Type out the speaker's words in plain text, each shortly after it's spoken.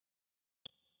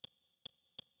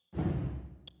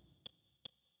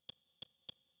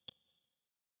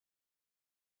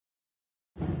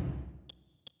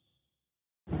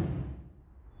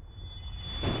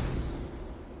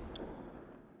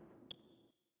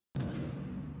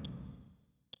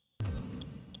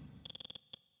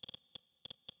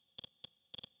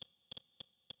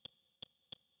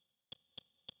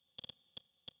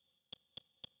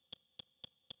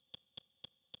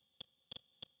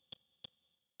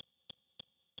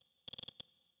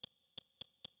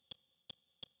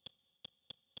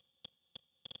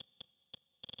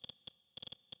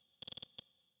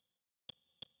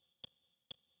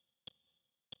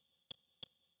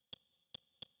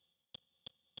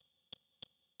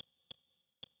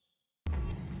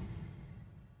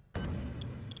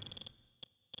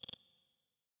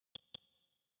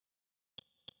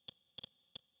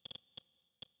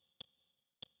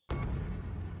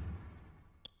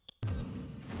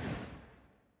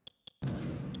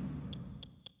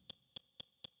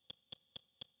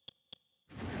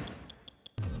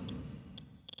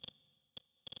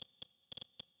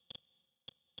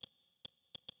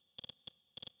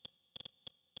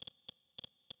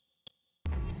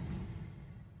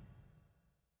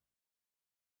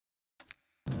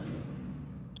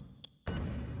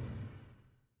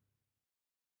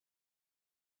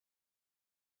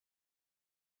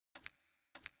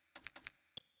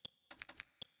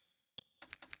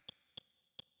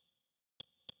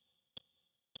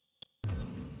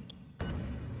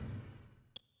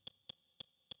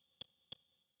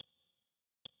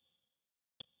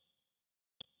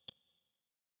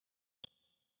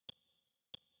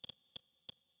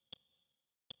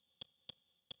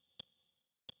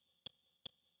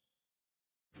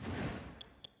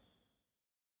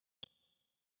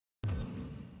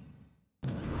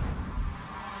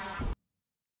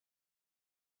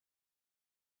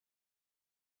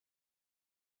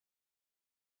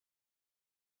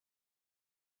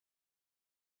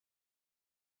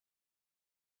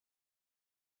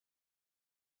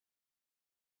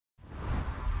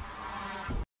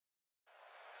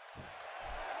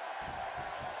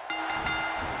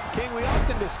King, we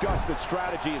often discuss that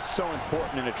strategy is so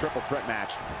important in a triple threat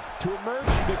match. To emerge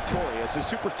victorious, a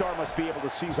superstar must be able to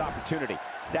seize opportunity.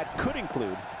 That could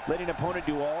include letting an opponent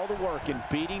do all the work and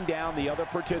beating down the other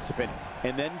participant,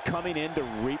 and then coming in to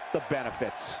reap the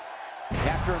benefits.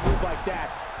 After a move like that,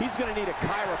 he's going to need a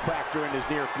chiropractor in his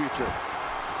near future.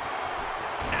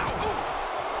 Ow!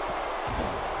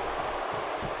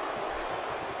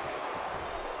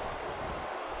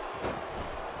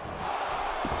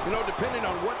 You know, depending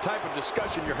on what type of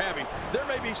discussion you're having, there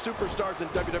may be superstars in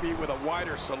WWE with a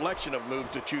wider selection of moves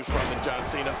to choose from than John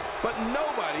Cena, but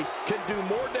nobody can do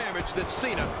more damage than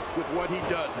Cena with what he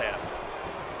does have.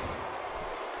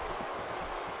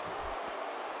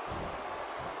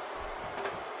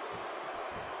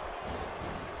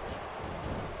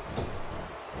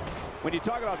 When you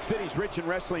talk about cities rich in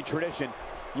wrestling tradition,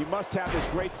 you must have this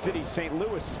great city, St.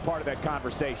 Louis, as part of that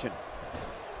conversation.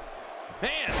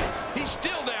 Man, he's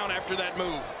still down after that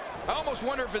move. I almost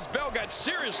wonder if his bell got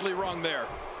seriously wrong there.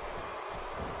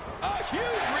 A huge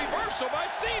reversal by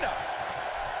Cena.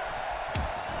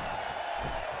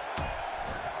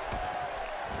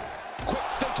 Quick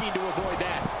thinking to avoid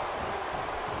that.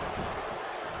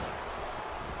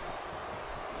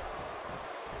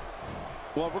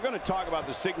 Well, if we're going to talk about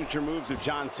the signature moves of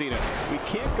John Cena, we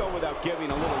can't go without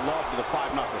giving a little love to the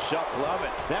five-knuckle shuffle. Love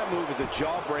it. That move is a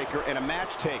jawbreaker and a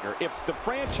match taker. If the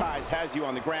franchise has you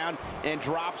on the ground and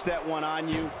drops that one on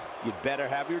you, you'd better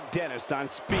have your dentist on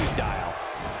speed dial.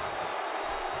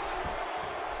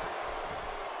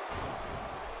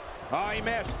 Oh, he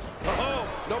missed. Oh,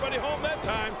 nobody home that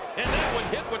time. And that one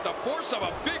hit with the force of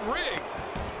a big rig.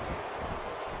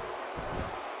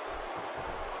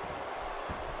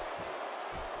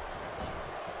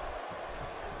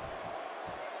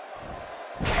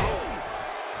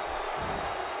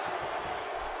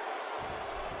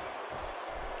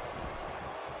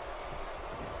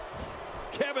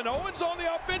 Kevin Owens on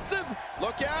the offensive.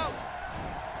 Look out.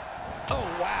 Oh,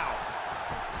 wow.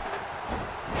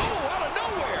 Oh, out of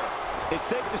nowhere. It's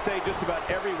safe to say just about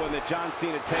everyone that John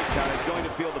Cena takes out is going to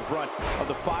feel the brunt of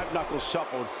the five-knuckle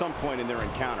shuffle at some point in their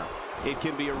encounter. It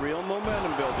can be a real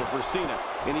momentum builder for Cena,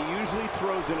 and he usually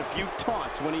throws in a few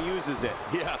taunts when he uses it.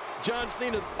 Yeah, John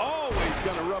Cena's always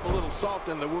going to rub a little salt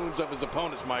in the wounds of his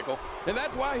opponents, Michael. And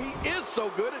that's why he is so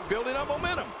good at building up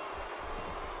momentum.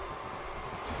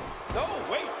 Oh,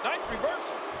 wait, nice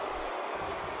reversal.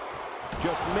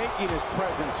 Just making his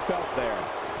presence felt there.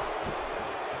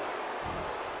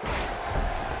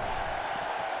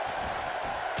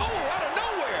 Oh, out of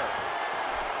nowhere.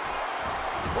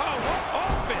 Wow, what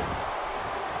offense.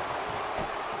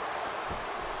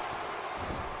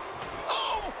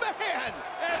 Oh, man.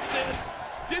 That's it.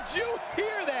 Did you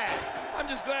hear that? I'm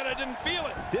just glad I didn't feel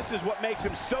it. This is what makes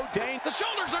him so dangerous. The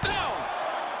shoulders are down.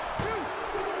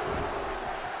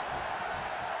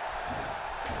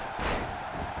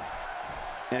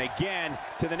 And again,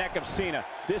 to the neck of Cena.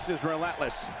 This is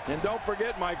relentless. And don't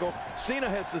forget, Michael, Cena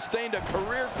has sustained a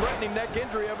career-threatening neck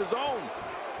injury of his own.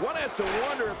 One has to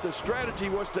wonder if the strategy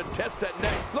was to test that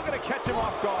neck. Looking to catch him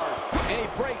off guard. And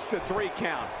he breaks the 3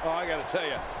 count. Oh, I got to tell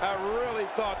you, I really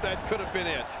thought that could have been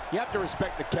it. You have to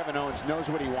respect that Kevin Owens knows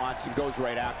what he wants and goes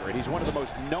right after it. He's one of the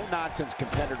most no-nonsense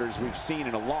competitors we've seen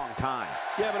in a long time.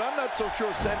 Yeah, but I'm not so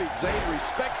sure Sami Zayn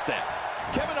respects that.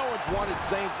 Kevin Owens wanted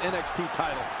Zayn's NXT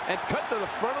title and cut to the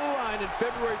front of the line in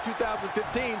February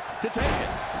 2015 to take it.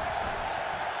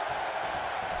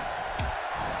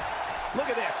 Look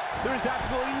at this. There is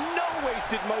absolutely no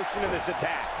wasted motion in this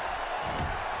attack.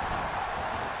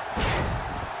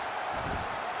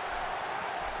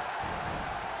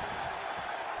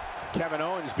 Kevin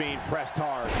Owens being pressed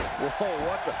hard. Whoa,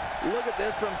 what the? Look at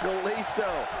this from Kalisto.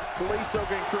 Kalisto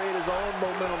can create his own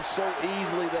momentum so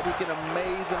easily that he can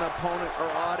amaze an opponent or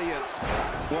audience.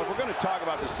 Well, if we're going to talk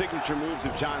about the signature moves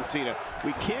of John Cena,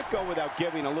 we can't go without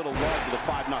giving a little love to the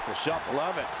five-knuckle shuffle.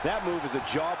 Love it. That move is a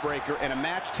jawbreaker and a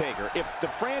match taker. If the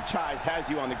franchise has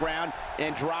you on the ground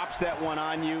and drops that one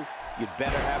on you, you'd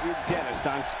better have your dentist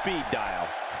on speed dial.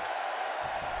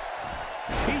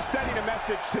 He's sending a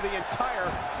message to the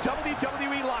entire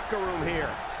WWE locker room here.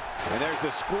 And there's the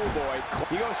schoolboy.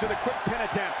 He goes to the quick pin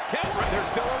attempt. They're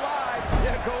still alive.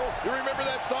 Yeah, Cole, you remember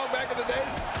that song back in the day?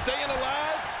 Staying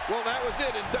Alive? Well, that was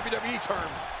it in WWE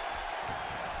terms.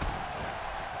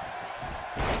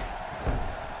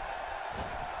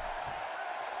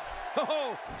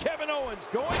 Oh, Kevin Owens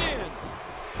going in.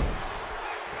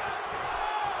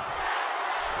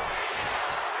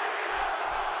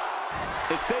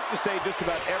 It's safe to say just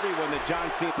about everyone that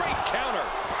John Cena... Great counter.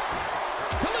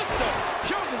 Kalisto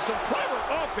shows us some clever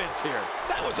offense here.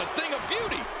 That was a thing of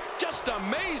beauty. Just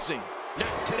amazing.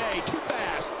 Not today, too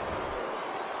fast.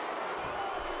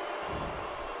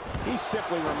 He's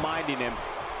simply reminding him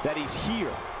that he's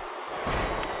here.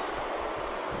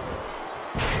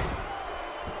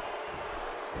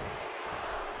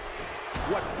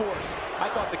 What force. I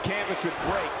thought the canvas would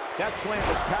break. That slam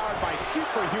was powered by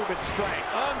superhuman strength.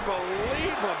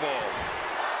 Unbelievable.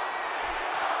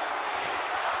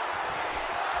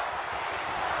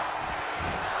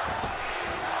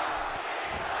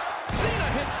 Cena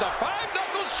hits the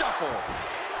five-knuckle shuffle.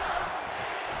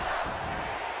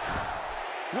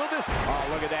 Will this... Oh,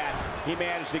 look at that. He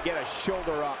managed to get a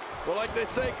shoulder up. Well, like they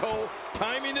say, Cole,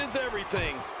 timing is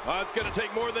everything. It's going to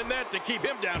take more than that to keep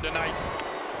him down tonight.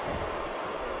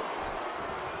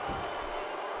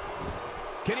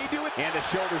 Can he do it? And the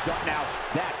shoulder's up now.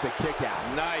 That's a kick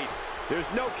out. Nice. There's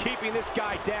no keeping this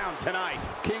guy down tonight.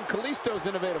 King, Kalisto's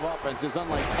innovative offense is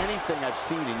unlike anything I've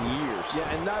seen in years.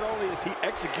 Yeah, and not only is he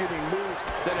executing moves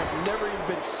that have never even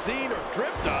been seen or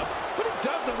dreamt of, but he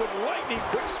does it with lightning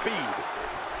quick speed.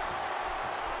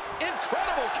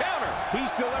 Incredible counter.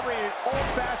 He's delivering an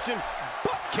old-fashioned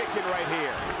butt kicking right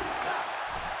here.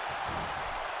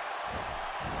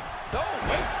 Oh,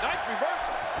 wait, nice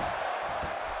reversal.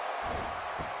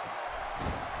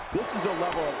 This is a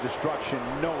level of destruction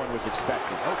no one was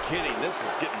expecting. No kidding, this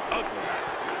is getting ugly.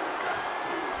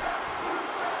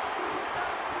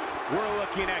 We're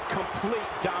looking at complete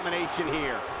domination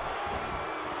here.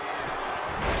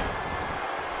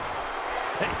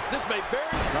 Hey, this may very...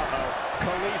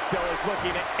 Kalisto is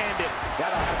looking to end it.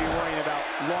 That'll have you worrying about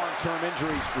long-term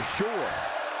injuries for sure.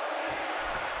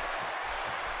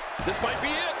 This might be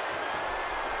it.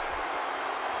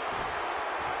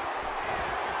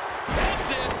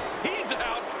 That's it. He's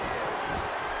out.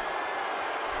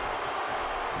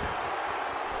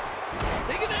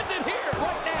 They can end it here.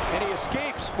 Right now. And he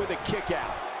escapes with a kick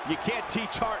out. You can't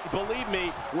teach heart, and believe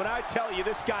me when I tell you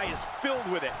this guy is filled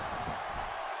with it.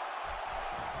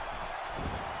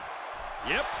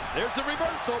 Yep, there's the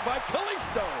reversal by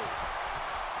Kalisto.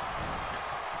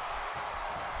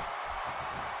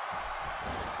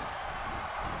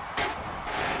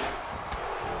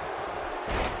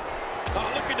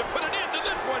 Oh, looking to put an end to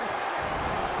this one.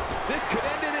 This could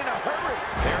end it in a hurry.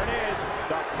 There it is,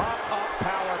 the pop-up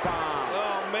power bomb.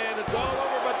 Oh, man, it's all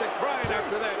over but the crying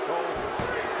after that, Cole.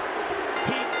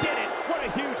 He did it. What a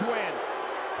huge win.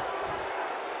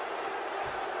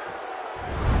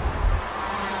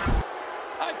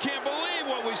 I can't believe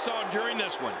what we saw during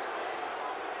this one.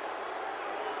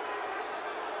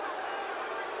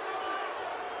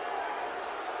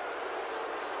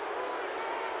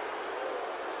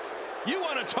 You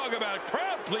want to talk about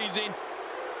crowd pleasing?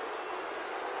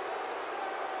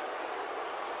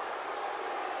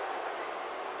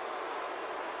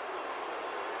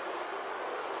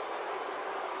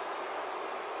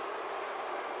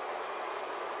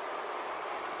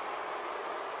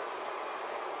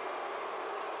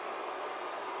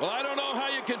 Well, I don't know how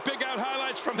you can pick out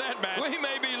highlights from that match. We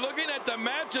may be looking at the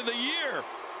match of the year.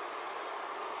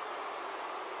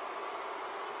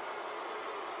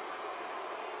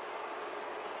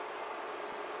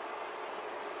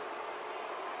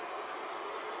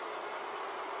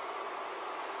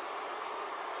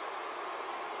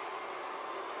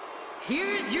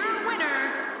 Here's your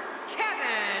winner,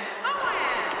 Kevin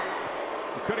Owens.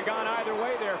 It could have gone either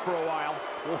way there for a while.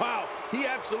 Wow, he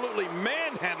absolutely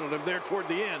manhandled him there toward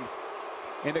the end.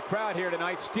 And the crowd here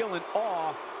tonight still in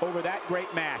awe over that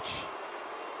great match.